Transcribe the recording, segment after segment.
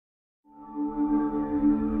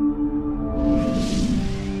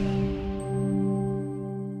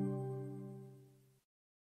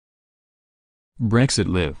Brexit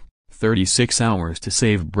Live, 36 hours to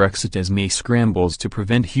save Brexit as May scrambles to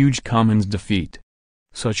prevent huge Commons defeat.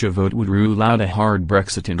 Such a vote would rule out a hard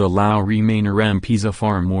Brexit and allow Remainer MPs a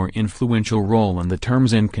far more influential role in the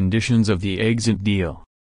terms and conditions of the exit deal.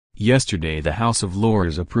 Yesterday the House of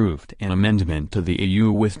Lords approved an amendment to the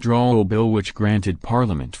EU Withdrawal Bill which granted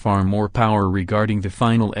Parliament far more power regarding the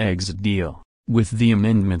final exit deal, with the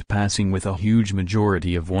amendment passing with a huge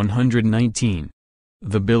majority of 119.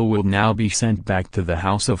 The bill will now be sent back to the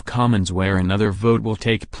House of Commons where another vote will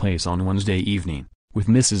take place on Wednesday evening, with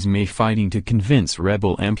Mrs May fighting to convince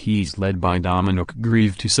rebel MPs led by Dominic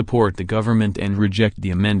Grieve to support the government and reject the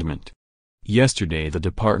amendment. Yesterday the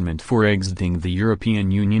Department for Exiting the European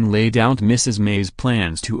Union laid out Mrs May's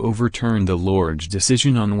plans to overturn the Lords'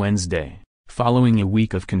 decision on Wednesday, following a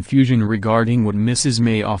week of confusion regarding what Mrs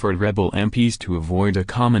May offered rebel MPs to avoid a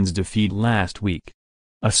Commons defeat last week.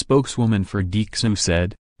 A spokeswoman for DCSU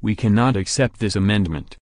said, "We cannot accept this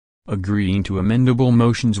amendment. Agreeing to amendable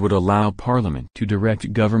motions would allow Parliament to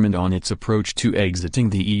direct government on its approach to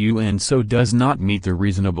exiting the EU and so does not meet the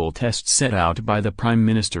reasonable test set out by the Prime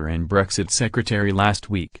Minister and Brexit Secretary last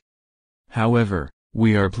week. However,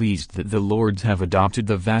 we are pleased that the Lords have adopted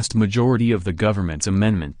the vast majority of the government's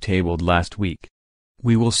amendment tabled last week.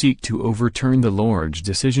 We will seek to overturn the Lords'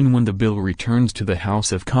 decision when the bill returns to the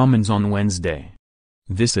House of Commons on Wednesday."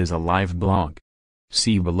 This is a live blog.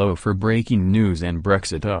 See below for breaking news and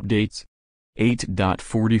Brexit updates.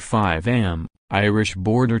 8:45 am, Irish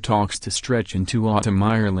border talks to stretch into autumn.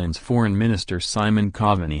 Ireland's Foreign Minister Simon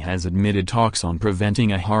Coveney has admitted talks on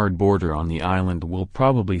preventing a hard border on the island will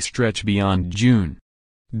probably stretch beyond June.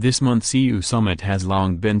 This month's EU summit has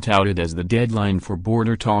long been touted as the deadline for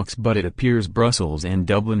border talks, but it appears Brussels and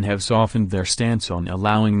Dublin have softened their stance on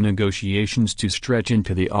allowing negotiations to stretch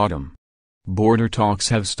into the autumn. Border talks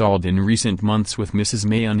have stalled in recent months with Mrs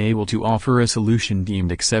May unable to offer a solution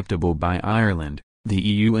deemed acceptable by Ireland, the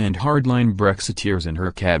EU and hardline Brexiteers in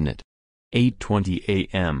her cabinet. 8:20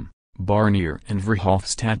 am, Barnier and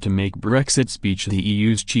Verhofstadt to make Brexit speech. The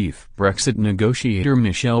EU's chief Brexit negotiator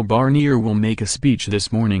Michel Barnier will make a speech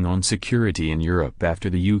this morning on security in Europe after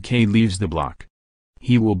the UK leaves the bloc.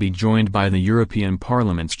 He will be joined by the European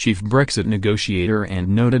Parliament's chief Brexit negotiator and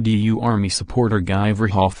noted EU Army supporter Guy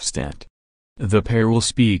Verhofstadt. The pair will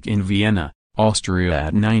speak in Vienna, Austria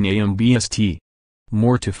at 9 am BST.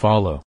 More to follow.